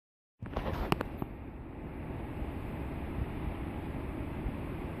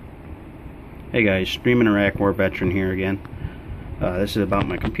Hey guys, Streaming Iraq War Veteran here again. This is about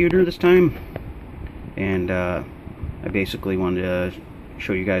my computer this time, and I basically wanted to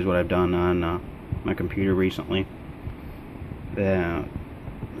show you guys what I've done on my computer recently. Where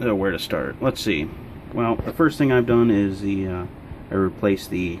to start? Let's see. Well, the first thing I've done is I replaced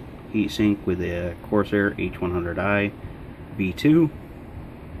the heatsink with a Corsair H100i V2,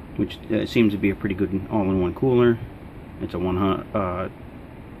 which seems to be a pretty good all-in-one cooler. It's a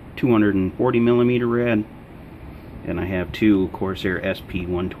 240mm rad, and I have two Corsair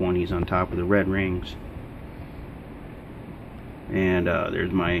SP120s on top of the red rings. And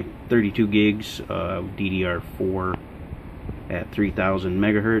there's my 32 gigs of DDR4 at 3000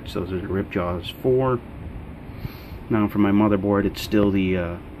 megahertz. Those are the Ripjaws 4. Now for my motherboard, it's still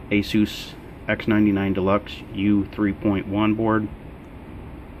the Asus X99 Deluxe U3.1 board,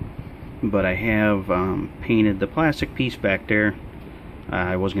 but I have painted the plastic piece back there.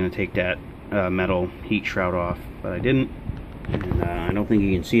 I was going to take that metal heat shroud off, but I didn't. And I don't think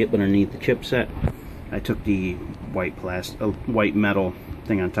you can see it, but underneath the chipset, I took the white metal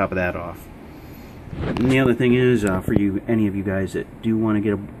thing on top of that off. And the other thing is, for any of you guys that do want to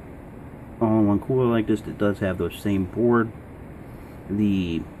get a all-in-one cooler like this that does have the same board,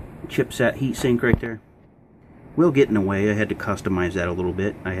 the chipset heatsink right there will get in the way. I had to customize that a little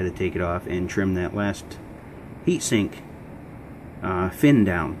bit. I had to take it off and trim that last heatsink fin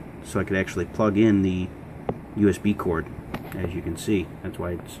down so I could actually plug in the USB cord. As you can see, that's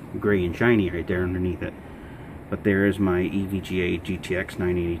why it's gray and shiny right there underneath it. But there is my EVGA GTX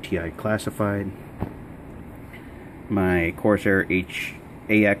 980 Ti classified, my Corsair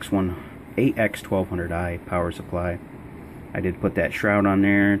AX1200i power supply. I did put that shroud on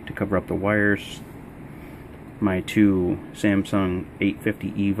there to cover up the wires. My two Samsung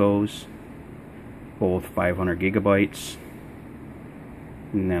 850 EVOs, both 500 gigabytes.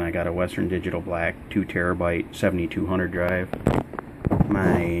 And then I got a Western Digital Black 2TB 7200 drive.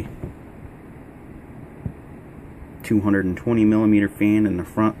 My 220mm fan in the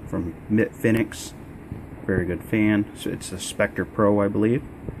front from Phoenix. Very good fan. So it's a Spectre Pro, I believe.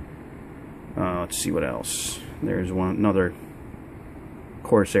 Let's see what else. There's another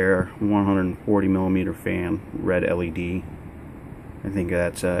Corsair 140mm fan, red LED. I think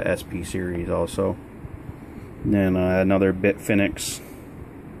that's a SP series also. And then another Phoenix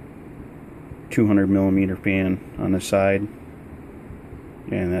 200mm fan on the side,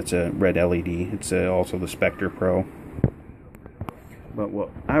 and that's a red LED. It's also the Spectre Pro. But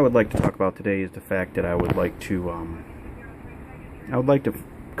what I would like to talk about today is the fact that I would like to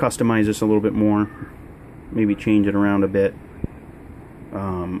customize this a little bit more, maybe change it around a bit.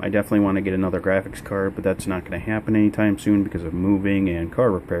 I definitely want to get another graphics card, but that's not going to happen anytime soon because of moving and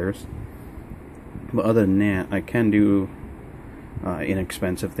car repairs. But other than that, I can do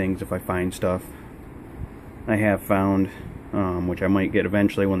inexpensive things if I find stuff. I have found, which I might get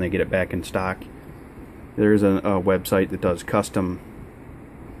eventually when they get it back in stock, there's a website that does custom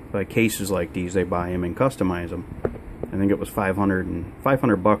cases like these. They buy them and customize them. I think it was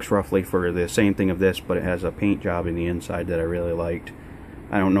 $500 roughly for the same thing of this, but it has a paint job in the inside that I really liked.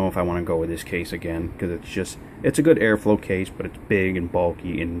 I don't know if I want to go with this case again, because it's a good airflow case, but it's big and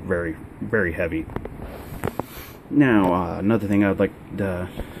bulky and very, very heavy. Now, another thing I'd like to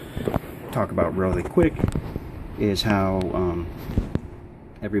talk about really quick is how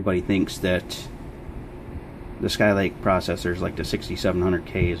everybody thinks that the Skylake processors, like the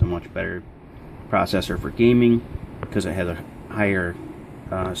 6700K, is a much better processor for gaming because it has a higher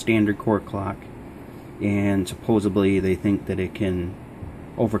standard core clock, and supposedly they think that it can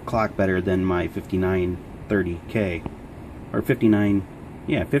overclock better than my 5930K, or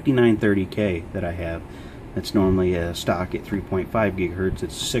 5930K that I have. That's normally a stock at 3.5 gigahertz.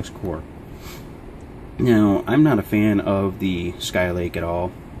 It's 6 core. Now, I'm not a fan of the Skylake at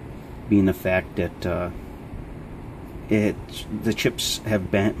all, being the fact that the chips have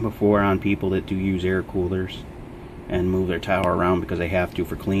bent before on people that do use air coolers and move their tower around because they have to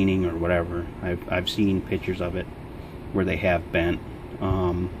for cleaning or whatever. I've seen pictures of it where they have bent.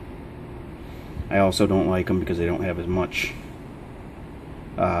 I also don't like them because they don't have as much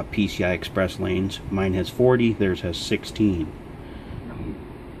PCI Express lanes. Mine has 40, theirs has 16.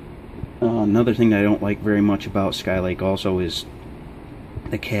 Another thing that I don't like very much about Skylake also is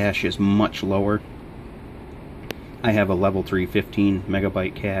the cache is much lower. I have a level 3 15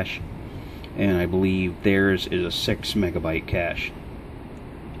 megabyte cache, and I believe theirs is a 6 megabyte cache.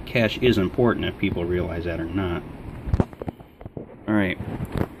 Cache is important if people realize that or not. Alright,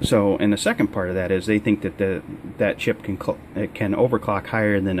 so, and the second part of that is they think that that chip can overclock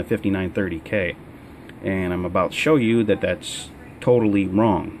higher than a 5930K, and I'm about to show you that that's totally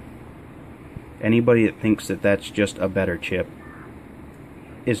wrong. Anybody that thinks that that's just a better chip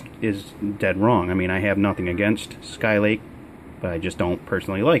is dead wrong. I mean, I have nothing against Skylake, but I just don't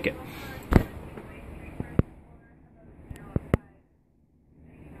personally like it.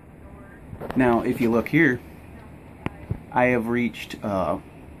 Now, if you look here, I have reached a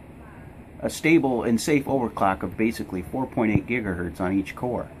stable and safe overclock of basically 4.8 gigahertz on each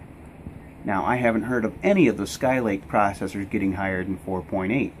core. Now, I haven't heard of any of the Skylake processors getting higher than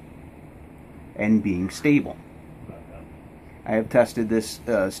 4.8 and being stable. I have tested this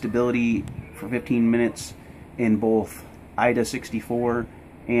stability for 15 minutes in both IDA64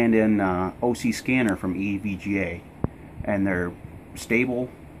 and in OC Scanner from EVGA, and they're stable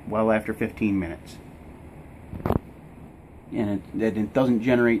well after 15 minutes. And it doesn't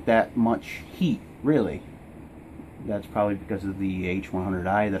generate that much heat, really. That's probably because of the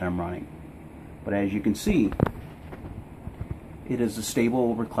H100i that I'm running. But as you can see, it is a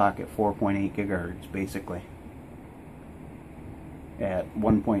stable overclock at 4.8 gigahertz, basically, at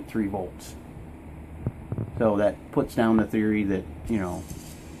 1.3 volts. So that puts down the theory that, you know,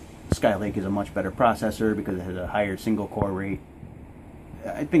 Skylake is a much better processor because it has a higher single core rate.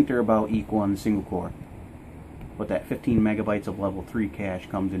 I think they're about equal on the single core. But that 15 megabytes of level 3 cache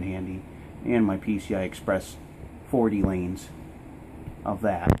comes in handy, and my PCI Express 40 lanes of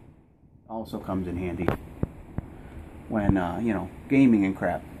that also comes in handy when, you know, gaming and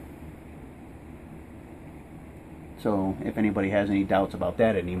crap. So if anybody has any doubts about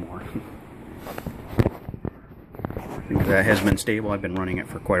that anymore, I think that has been stable. I've been running it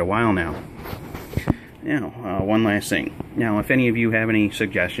for quite a while now. Now, one last thing. Now, if any of you have any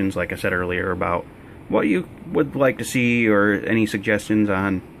suggestions, like I said earlier, about what you would like to see, or any suggestions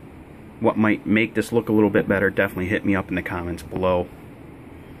on what might make this look a little bit better, definitely hit me up in the comments below.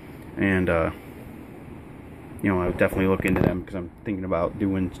 And, you know, I would definitely look into them, because I'm thinking about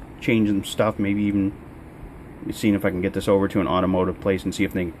changing stuff, maybe even seeing if I can get this over to an automotive place and see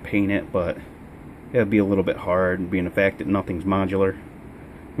if they can paint it, but it'll be a little bit hard, being the fact that nothing's modular.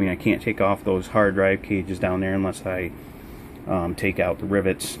 I mean, I can't take off those hard drive cages down there unless I take out the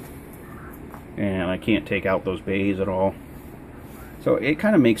rivets, and I can't take out those bays at all. So it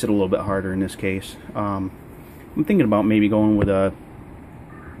kind of makes it a little bit harder in this case. I'm thinking about maybe going with a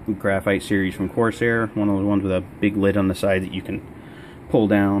graphite series from Corsair, one of those ones with a big lid on the side that you can pull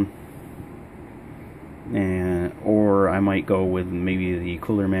down, and or I might go with maybe the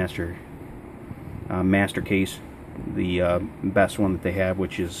Cooler Master master case, the best one that they have,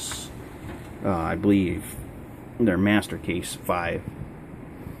 which is I believe their Master Case 5.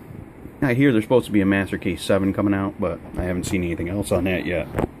 I hear there's supposed to be a Master Case 7 coming out, but I haven't seen anything else on that yet.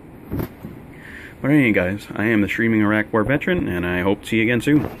 But anyway, guys, I am the Streaming Iraq War Veteran, and I hope to see you again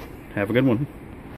soon. Have a good one.